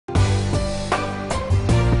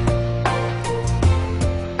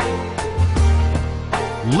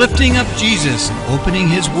lifting up Jesus and opening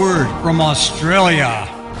His Word from Australia,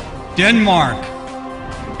 Denmark,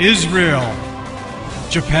 Israel,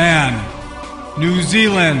 Japan, New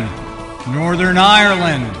Zealand, Northern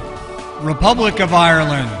Ireland, Republic of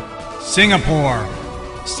Ireland, Singapore,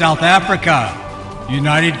 South Africa,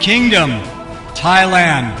 United Kingdom,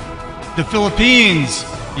 Thailand, the Philippines,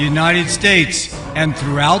 United States, and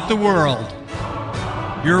throughout the world.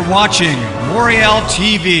 You're watching Moriel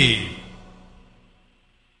TV.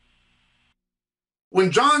 When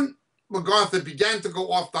John MacArthur began to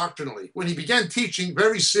go off doctrinally, when he began teaching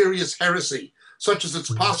very serious heresy, such as it's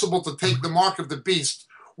possible to take the mark of the beast,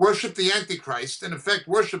 worship the Antichrist, in effect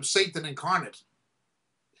worship Satan incarnate,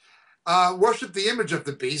 worship the image of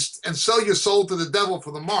the beast, and sell your soul to the devil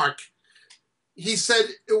for the mark, he said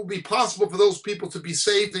it will be possible for those people to be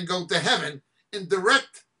saved and go to heaven in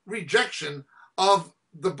direct rejection of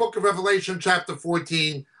the book of Revelation, chapter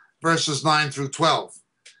 14, verses 9 through 12.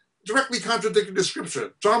 Directly contradicting the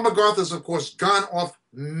scripture. John MacArthur has, of course, gone off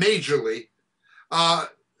majorly,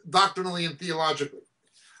 doctrinally and theologically.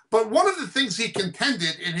 But one of the things he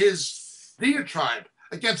contended in his diatribe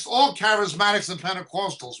against all charismatics and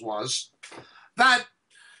Pentecostals was that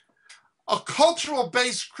a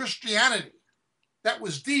cultural-based Christianity that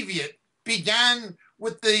was deviant began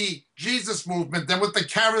with the Jesus movement, then with the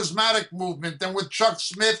charismatic movement, then with Chuck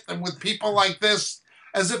Smith, and with people like this,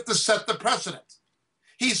 as if to set the precedent.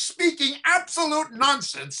 He's speaking absolute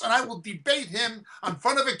nonsense, and I will debate him in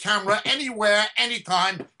front of a camera anywhere,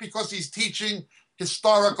 anytime, because he's teaching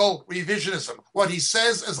historical revisionism. What he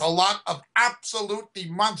says is a lot of absolute,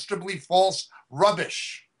 demonstrably false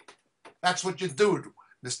rubbish. That's what you do,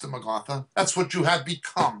 Mr. MacArthur. That's what you have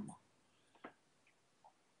become.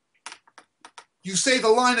 You say the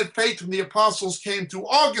line of faith from the apostles came to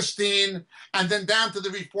Augustine and then down to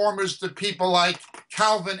the reformers, to people like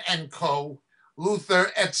Calvin and co.,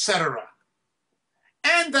 Luther, etc.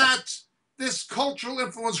 And that this cultural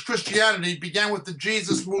influence Christianity began with the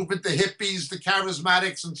Jesus movement, the hippies, the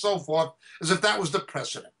charismatics, and so forth, as if that was the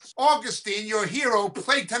precedent. Augustine, your hero,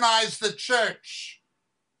 Platonized the church.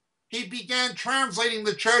 He began translating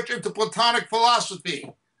the church into Platonic philosophy.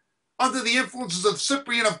 Under the influences of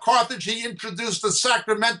Cyprian of Carthage, he introduced the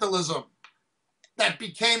sacramentalism that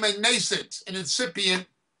became a nascent and incipient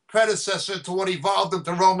predecessor to what evolved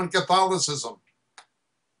into Roman Catholicism.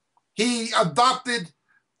 He adopted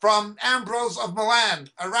from Ambrose of Milan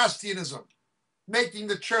Erastianism, making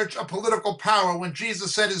the church a political power when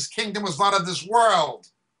Jesus said his kingdom was not of this world.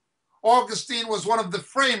 Augustine was one of the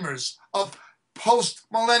framers of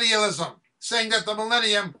post-millennialism, saying that the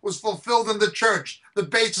millennium was fulfilled in the church, the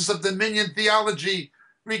basis of dominion theology,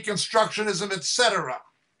 Reconstructionism, etc.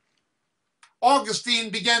 Augustine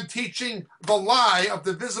began teaching the lie of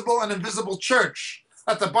the visible and invisible church,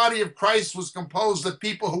 that the body of Christ was composed of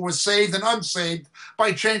people who were saved and unsaved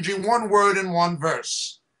by changing one word in one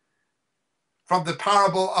verse. From the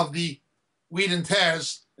parable of the wheat and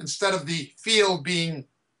tares, instead of the field being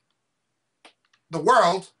the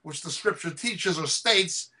world, which the scripture teaches or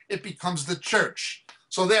states, it becomes the church.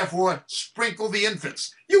 So therefore, sprinkle the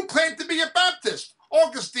infants. You claim to be a Baptist.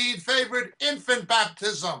 Augustine favored infant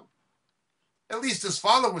baptism. At least his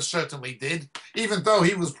followers certainly did, even though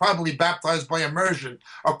he was probably baptized by immersion,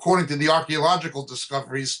 according to the archaeological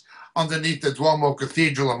discoveries underneath the Duomo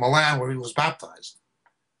Cathedral in Milan, where he was baptized.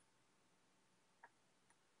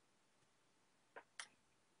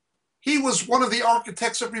 He was one of the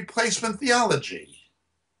architects of replacement theology.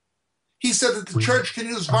 He said that the church can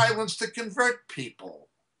use violence to convert people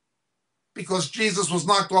because Jesus was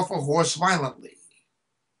knocked off a horse violently.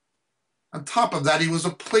 On top of that, he was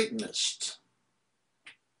a Platonist.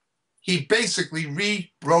 He basically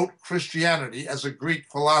rewrote Christianity as a Greek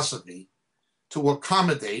philosophy to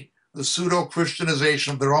accommodate the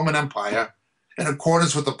pseudo-Christianization of the Roman Empire in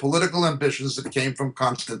accordance with the political ambitions that came from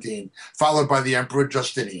Constantine, followed by the Emperor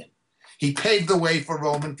Justinian. He paved the way for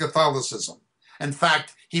Roman Catholicism. In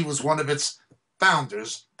fact, he was one of its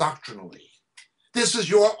founders doctrinally. This is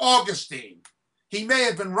your Augustine. He may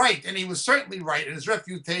have been right, and he was certainly right in his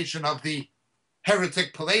refutation of the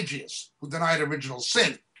heretic Pelagius, who denied original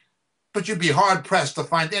sin. But you'd be hard-pressed to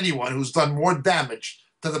find anyone who's done more damage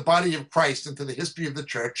to the body of Christ and to the history of the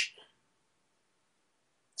church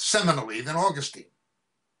seminally than Augustine.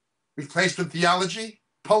 Replacement theology,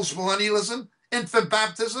 post-millennialism, infant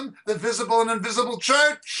baptism, the visible and invisible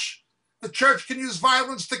church. The church can use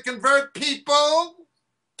violence to convert people.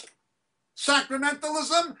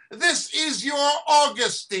 Sacramentalism, this is your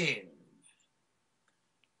Augustine.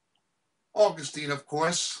 Augustine, of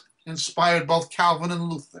course, inspired both Calvin and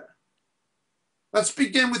Luther. Let's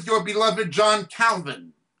begin with your beloved John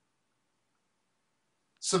Calvin.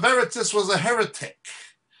 Severitus was a heretic.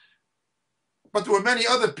 But there were many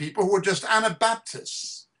other people who were just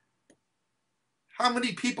Anabaptists. How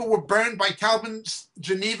many people were burned by Calvin's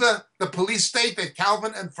Geneva, the police state that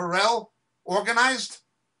Calvin and Farel organized?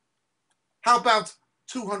 How about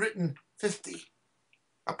 250,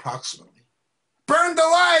 approximately? Burned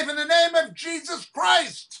alive in the name of Jesus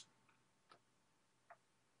Christ.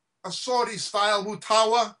 A Saudi-style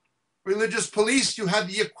Mutawa religious police, you had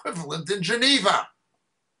the equivalent in Geneva.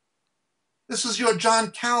 This is your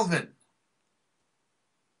John Calvin.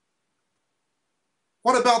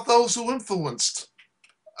 What about those who influenced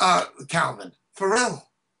Calvin? Farel.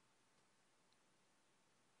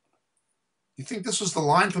 You think this was the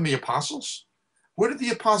line from the apostles? Where did the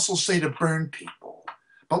apostles say to burn people?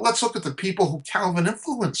 But let's look at the people who Calvin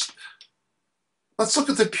influenced. Let's look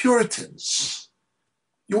at the Puritans.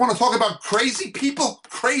 You want to talk about crazy people,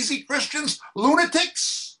 crazy Christians,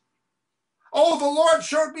 lunatics? Oh, the Lord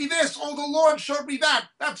showed me this. Oh, the Lord showed me that.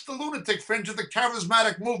 That's the lunatic fringe of the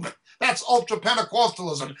charismatic movement. That's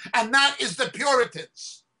ultra-Pentecostalism. And that is the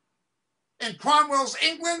Puritans. In Cromwell's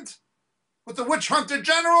England, with the witch hunter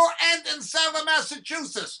general, and in Salem,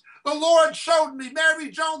 Massachusetts. The Lord showed me Mary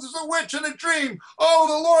Jones is a witch in a dream. Oh,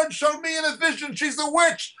 the Lord showed me in a vision she's a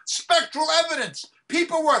witch. Spectral evidence.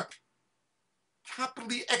 People were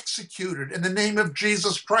capitally executed in the name of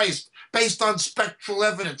Jesus Christ based on spectral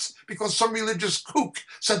evidence because some religious kook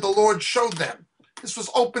said the Lord showed them. This was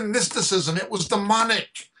open mysticism. It was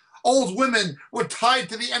demonic. Old women were tied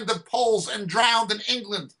to the end of poles and drowned in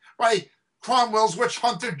England by Cromwell's witch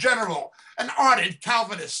hunter general, an ardent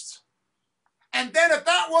Calvinist. And then if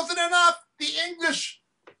that wasn't enough, the English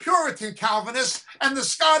Puritan Calvinists and the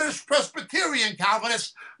Scottish Presbyterian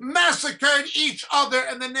Calvinists massacred each other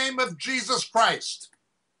in the name of Jesus Christ.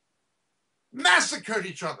 Massacred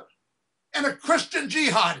each other in a Christian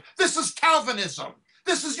jihad. This is Calvinism.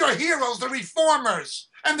 This is your heroes, the Reformers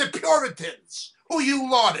and the Puritans, who you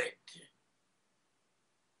lauded.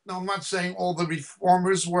 No, I'm not saying all the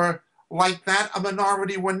Reformers were like that. A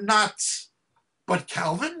minority were not. But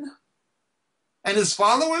Calvin and his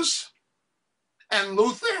followers and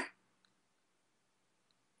Luther?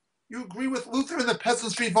 You agree with Luther in the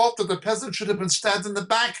Peasants' Revolt that the peasants should have been stabbed in the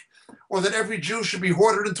back, or that every Jew should be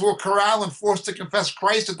hoarded into a corral and forced to confess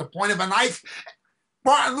Christ at the point of a knife?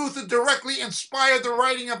 Martin Luther directly inspired the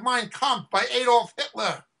writing of Mein Kampf by Adolf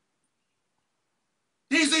Hitler.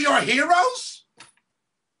 These are your heroes?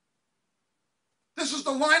 This is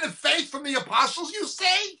the line of faith from the apostles, you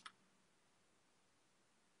say?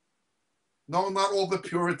 No, not all the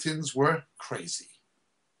Puritans were crazy.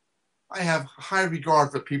 I have high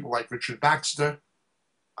regard for people like Richard Baxter.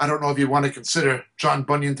 I don't know if you want to consider John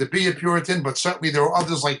Bunyan to be a Puritan, but certainly there are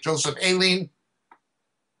others like Joseph Alleine.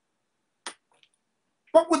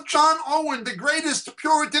 But with John Owen, the greatest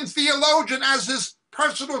Puritan theologian, as his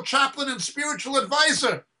personal chaplain and spiritual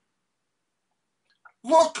advisor,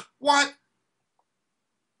 look what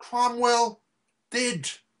Cromwell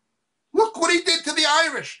did. Look what he did to the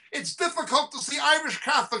Irish. It's difficult to see Irish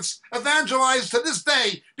Catholics evangelize to this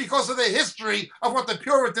day because of the history of what the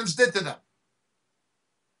Puritans did to them.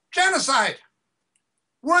 Genocide.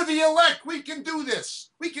 We're the elect. We can do this.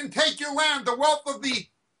 We can take your land. The wealth of the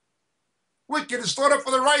wicked is stored up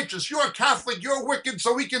for the righteous. You're Catholic. You're wicked,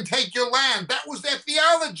 so we can take your land. That was their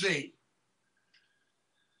theology.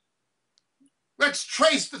 Let's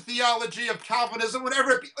trace the theology of Calvinism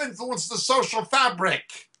whenever it influenced the social fabric.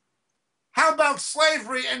 How about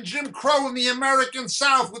slavery and Jim Crow in the American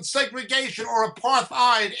South with segregation, or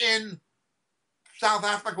apartheid in South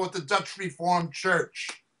Africa with the Dutch Reformed Church?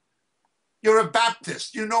 You're a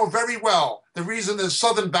Baptist. You know very well the reason there's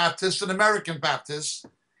Southern Baptists and American Baptists.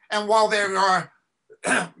 And while there are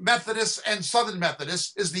Methodists and Southern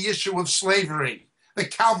Methodists, is the issue of slavery. The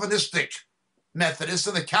Calvinistic Methodists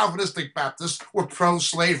and the Calvinistic Baptists were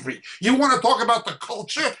pro-slavery. You want to talk about the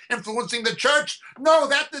culture influencing the church? No,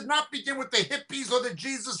 that did not begin with the hippies or the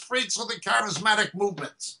Jesus freaks or the charismatic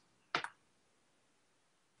movements.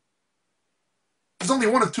 There's only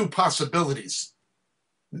one of two possibilities,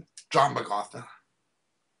 John MacArthur.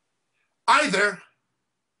 Either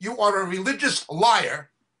you are a religious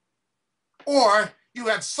liar, or you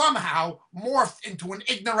have somehow morphed into an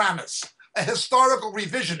ignoramus, a historical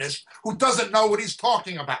revisionist who doesn't know what he's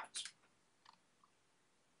talking about.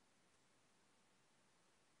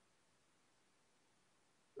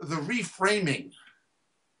 The reframing,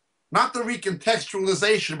 not the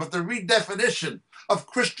recontextualization, but the redefinition of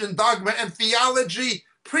Christian dogma and theology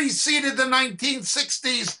preceded the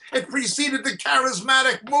 1960s. It preceded the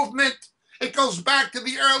charismatic movement. It goes back to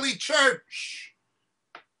the early church.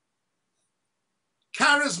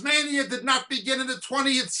 Charismania did not begin in the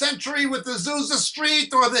 20th century with the Azusa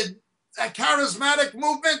Street or the charismatic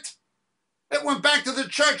movement. It went back to the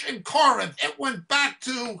church in Corinth. It went back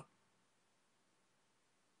to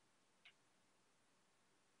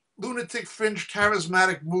lunatic fringe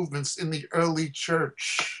charismatic movements in the early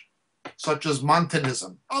church, such as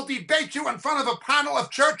Montanism. I'll debate you in front of a panel of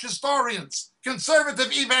church historians,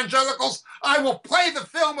 conservative evangelicals. I will play the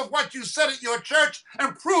film of what you said at your church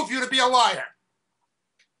and prove you to be a liar.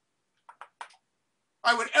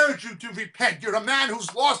 I would urge you to repent. You're a man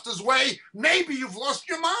who's lost his way. Maybe you've lost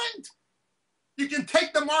your mind. You can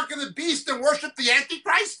take the mark of the beast and worship the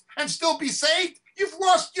Antichrist and still be saved. You've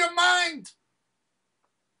lost your mind.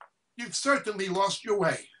 You've certainly lost your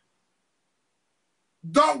way.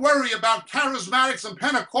 Don't worry about charismatics and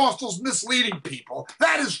Pentecostals misleading people.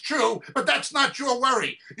 That is true, but that's not your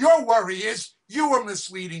worry. Your worry is you are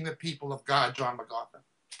misleading the people of God, John MacArthur.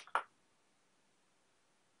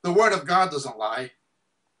 The Word of God doesn't lie.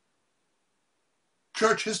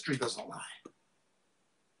 Church history doesn't lie.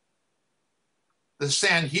 The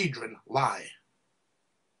Sanhedrin lie.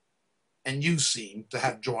 And you seem to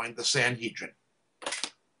have joined the Sanhedrin.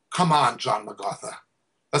 Come on, John MacArthur.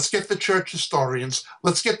 Let's get the church historians.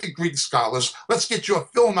 Let's get the Greek scholars. Let's get you a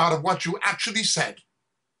film out of what you actually said.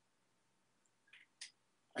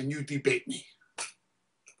 And you debate me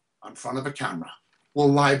in front of a camera.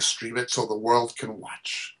 We'll live stream it so the world can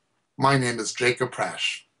watch. My name is Jacob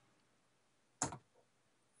Prasch.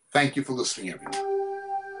 Thank you for listening, everyone.